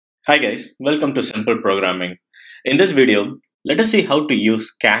Hi guys, welcome to Simple Programming. In this video, let us see how to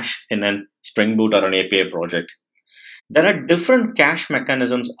use cache in an Spring Boot or an API project. There are different cache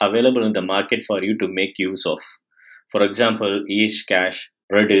mechanisms available in the market for you to make use of. For example, ehCache,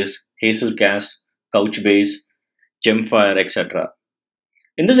 redis, HazelCast, CouchBase, Gemfire, etc.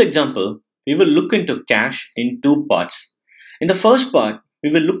 In this example, we will look into cache in two parts. In the first part, we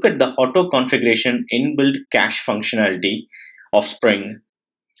will look at the auto configuration inbuilt cache functionality of Spring,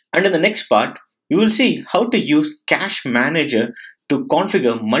 and in the next part, we will see how to use Cache Manager to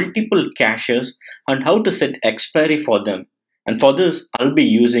configure multiple caches and how to set expiry for them. And for this, I'll be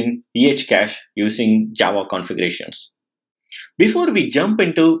using ehCache using Java configurations. Before we jump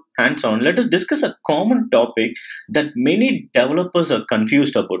into hands-on, let us discuss a common topic that many developers are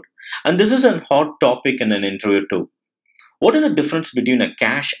confused about. And this is a hot topic in an interview too. What is the difference between a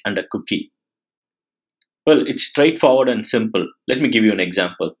cache and a cookie? Well, it's straightforward and simple. Let me give you an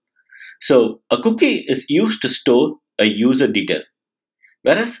example. So a cookie is used to store a user detail,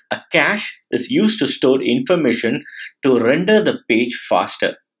 whereas a cache is used to store information to render the page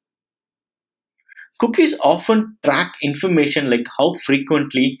faster. Cookies often track information like how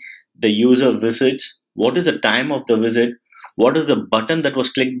frequently the user visits, what is the time of the visit, what is the button that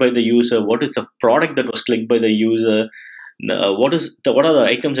was clicked by the user, what is the product that was clicked by the user, what are the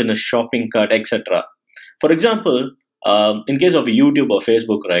items in a shopping cart, etc. For example, in case of YouTube or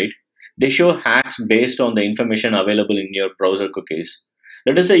Facebook, right? They show ads based on the information available in your browser cookies.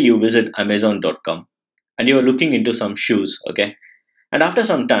 Let us say you visit Amazon.com and you are looking into some shoes, okay? And after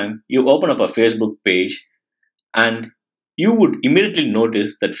some time, you open up a Facebook page and you would immediately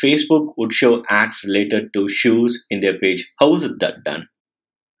notice that Facebook would show ads related to shoes in their page. How is that done?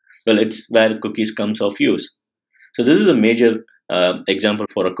 Well, it's where cookies comes of use. So this is a major example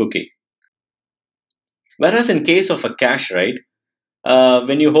for a cookie. Whereas in case of a cache, right?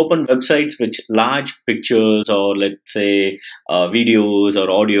 When you open websites with large pictures or let's say videos or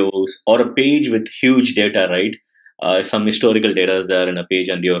audios or a page with huge data, right? Some historical data is there in a page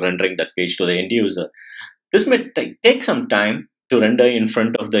and you're rendering that page to the end user. This may take some time to render in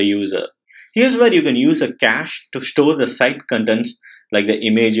front of the user. Here's where you can use a cache to store the site contents like the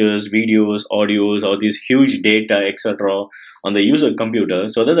images, videos, audios, or these huge data, etc. on the user computer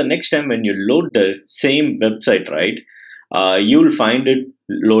so that the next time when you load the same website, right? You'll find it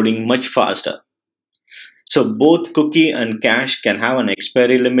loading much faster. So both cookie and cache can have an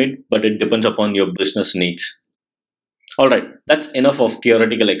expiry limit, but it depends upon your business needs. Alright, that's enough of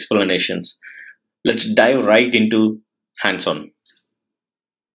theoretical explanations. Let's dive right into hands-on.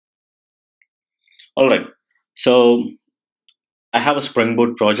 Alright, so I have a Spring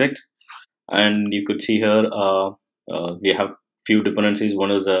Boot project and you could see here we have few dependencies.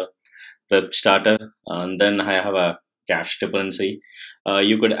 One is a web starter and then I have a cache dependency.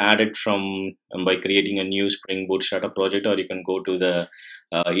 You could add it from by creating a new Spring Boot starter project, or you can go to the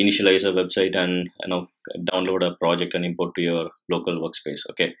initializer website and download a project and import to your local workspace.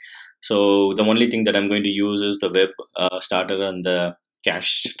 Okay, so the only thing that I'm going to use is the web starter and the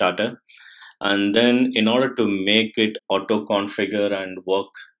cache starter, and then in order to make it auto configure and work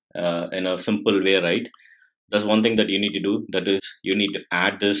in a simple way, right? There's one thing that you need to do, that is you need to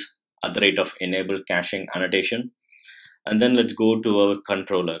add this at the rate of enable caching annotation. And then let's go to our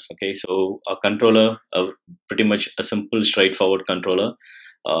controllers. Okay, so a controller, pretty much a simple, straightforward controller.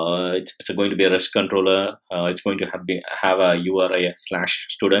 It's going to be a REST controller. It's going to have a URI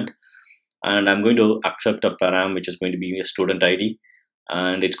 /student, and I'm going to accept a param which is going to be a student ID,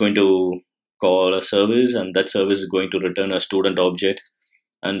 and it's going to call a service, and that service is going to return a student object,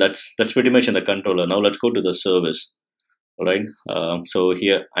 and that's pretty much in the controller. Now let's go to the service. All right. So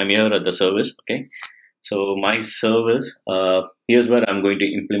here I'm here at the service. Okay. So my service, here's where I'm going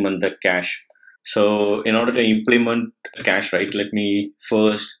to implement the cache. So in order to implement a cache, right, let me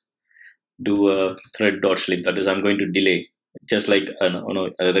first do a thread.sleep. That is, I'm going to delay, just like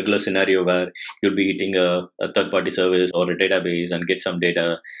a regular scenario where you'll be hitting a third-party service or a database and get some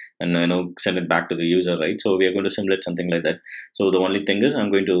data and send it back to the user, right? So we are going to simulate something like that. So the only thing is I'm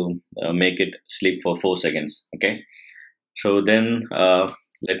going to make it sleep for 4 seconds. Okay. So then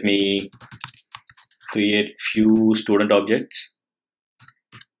let me create few student objects.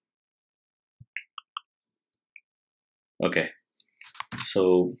 Okay,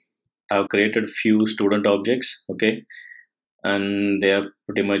 so I've created few student objects. Okay, and they are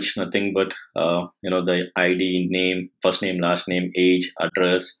pretty much nothing but the ID, name, first name, last name, age,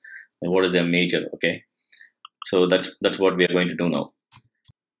 address, and what is their major. Okay, so that's what we are going to do now.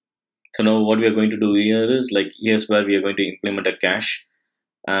 So now what we are going to do here is, like, here's where we are going to implement a cache.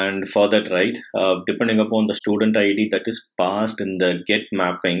 And for that, right, depending upon the student ID that is passed in the get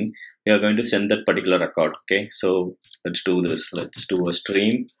mapping, we are going to send that particular record. Okay, so let's do this. Let's do a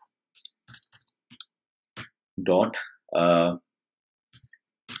stream dot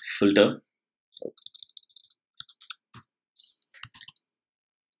filter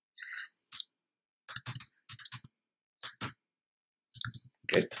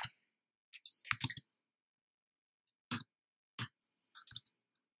get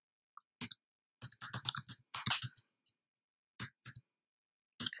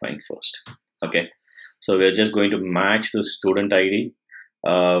find first. Okay, so we are just going to match the student ID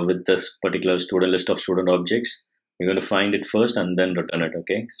with this particular student list of student objects. We're going to find it first and then return it.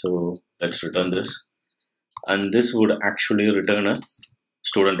 Okay, so let's return this, and this would actually return a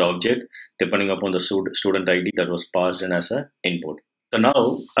student object depending upon the student ID that was passed in as an input. So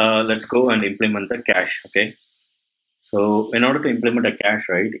now let's go and implement the cache. Okay, so in order to implement a cache,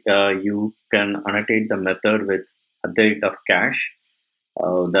 right, you can annotate the method with @of cache.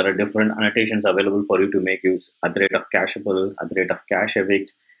 There are different annotations available for you to make use: @of cacheable, @of cache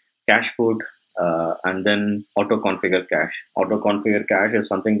evict, cache put, and then auto configure cache. Auto configure cache is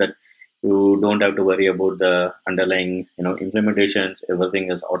something that you don't have to worry about the underlying, implementations.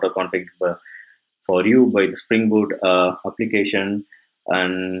 Everything is auto configured for you by the Spring Boot application,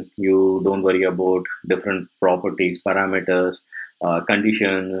 and you don't worry about different properties, parameters,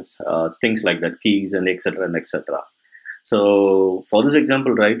 conditions, things like that, keys, and etc. and etc. So for this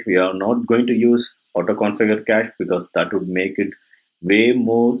example, right, we are not going to use auto configure cache because that would make it way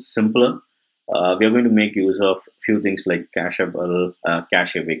more simpler. We are going to make use of few things like cacheable,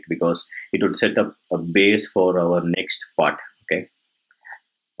 cache evict, because it would set up a base for our next part. Okay,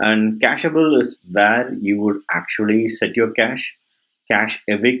 and cacheable is where you would actually set your cache. Cache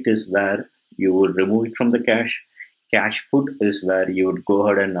evict is where you would remove it from the cache. Cache put is where you would go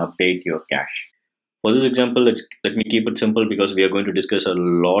ahead and update your cache. For this example, let me keep it simple because we are going to discuss a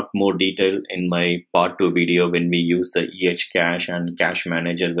lot more detail in my part 2 video when we use the ehCache and cache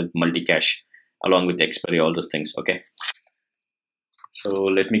manager with multi-cache along with expiry, all those things. Okay, so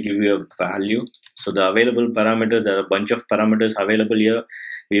let me give you a value. So the available parameters, there are a bunch of parameters available here.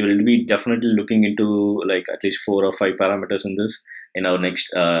 We will be definitely looking into like at least 4 or 5 parameters in this in our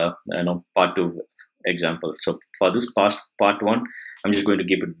next part 2 example. So for this part 1, I'm just going to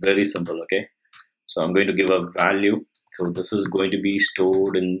keep it very simple. Okay, so I'm going to give a value. So this is going to be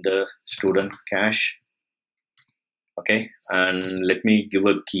stored in the student cache. Okay, and let me give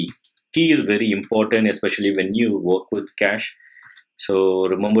a key. Key is very important, especially when you work with cache. So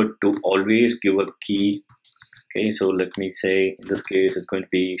remember to always give a key. Okay, so let me say in this case it's going to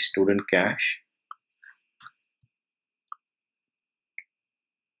be student cache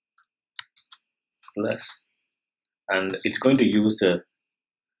plus, and it's going to use the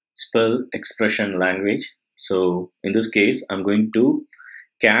spell expression language. So in this case, I'm going to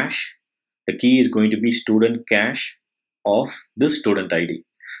cache. The key is going to be student cache of this student ID.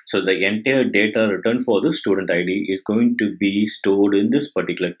 So the entire data returned for the student ID is going to be stored in this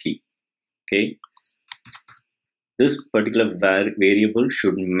particular key. Okay, this particular variable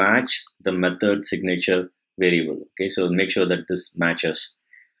should match the method signature variable. Okay, so make sure that this matches.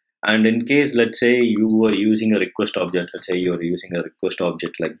 And in case, let's say you were using a request object, let's say you're using a request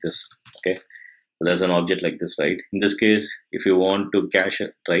object like this. Okay, there's an object like this, right? In this case, if you want to cache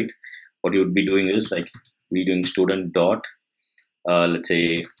it, right, what you would be doing is like we doing student dot let's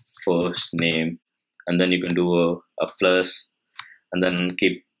say first name, and then you can do a plus, and then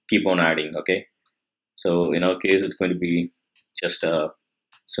keep on adding. Okay, so in our case it's going to be just a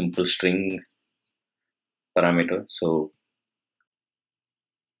simple string parameter. So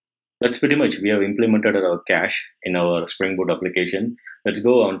that's pretty much, we have implemented our cache in our Spring Boot application. Let's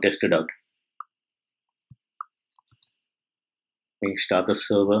go and test it out. We start the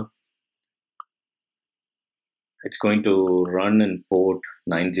server. It's going to run in port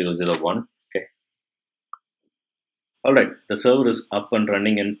 9001. Okay. All right, the server is up and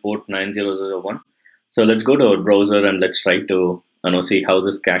running in port 9001. So let's go to our browser and let's try to see how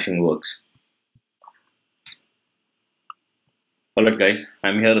this caching works. All right, guys,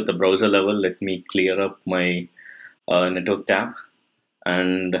 I'm here at the browser level. Let me clear up my network tab,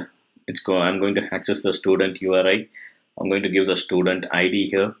 and I'm going to access the student URI. I'm going to give the student ID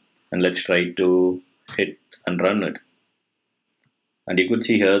here, and let's try to hit and run it. And you could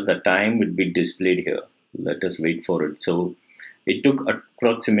see here the time will be displayed here. Let us wait for it. So it took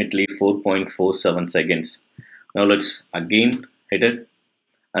approximately 4.47 seconds. Now let's again hit it,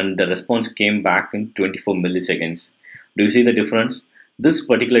 and the response came back in 24 milliseconds. Do you see the difference? This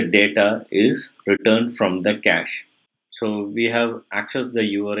particular data is returned from the cache. So we have accessed the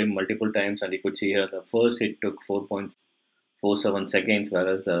URI multiple times, and you could see here the first it took 4.47 seconds,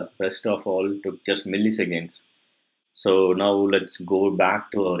 whereas the rest of all took just milliseconds. So now let's go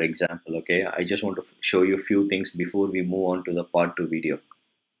back to our example. Okay, I just want to show you a few things before we move on to the part 2 video.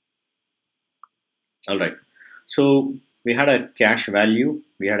 All right, so we had a cache value,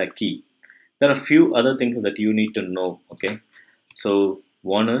 we had a key. There are a few other things that you need to know. Okay, so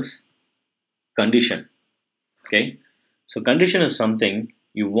one is condition. Okay, so condition is something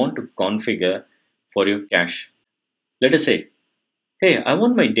you want to configure for your cache. Let us say, hey, I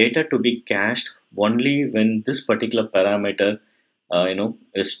want my data to be cached only when this particular parameter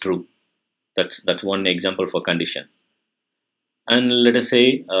is true. That's one example for condition. And let us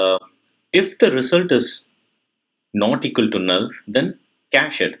say, if the result is not equal to null, then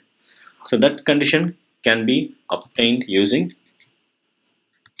cache it. So that condition can be obtained using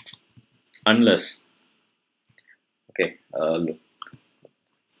unless. Okay, look.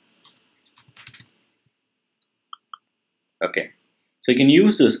 Okay, so you can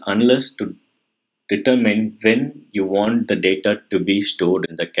use this unless to determine when you want the data to be stored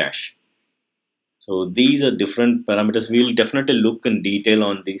in the cache. So these are different parameters. We'll definitely look in detail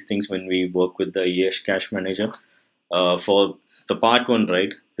on these things when we work with the ehCache manager. For the part 1,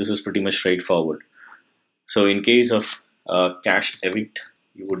 right, this is pretty much straightforward. So in case of cache evict,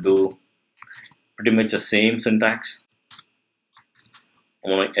 you would do pretty much the same syntax. I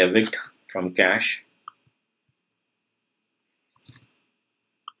want to evict from cache.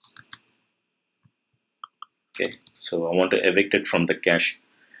 Okay, so I want to evict it from the cache.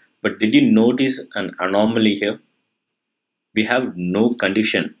 But did you notice an anomaly here? We have no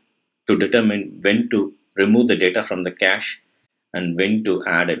condition to determine when to remove the data from the cache and when to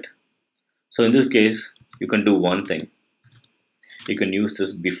add it. So in this case, you can do one thing. You can use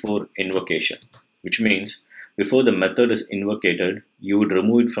this before invocation, which means before the method is invocated, you would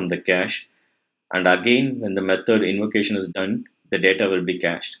remove it from the cache, and again when the method invocation is done, the data will be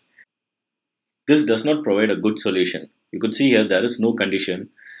cached. This does not provide a good solution. You could see here there is no condition,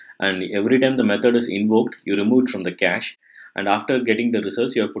 and every time the method is invoked, you remove it from the cache, and after getting the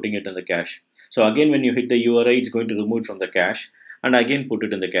results, you are putting it in the cache. So again, when you hit the URI, it's going to remove it from the cache and again put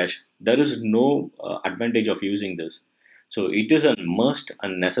it in the cache. There is no advantage of using this. So it is a must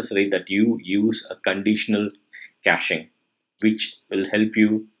and necessary that you use a conditional caching, which will help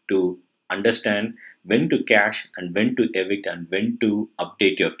you to understand when to cache and when to evict and when to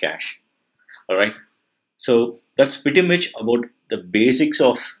update your cache. All right. So that's pretty much about the basics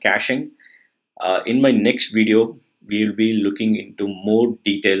of caching. In my next video, we will be looking into more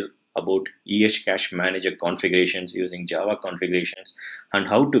detail about ehCache manager configurations using Java configurations and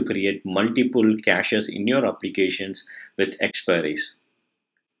how to create multiple caches in your applications with expiries.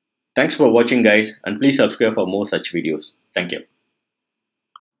 Thanks for watching, guys, and please subscribe for more such videos. Thank you.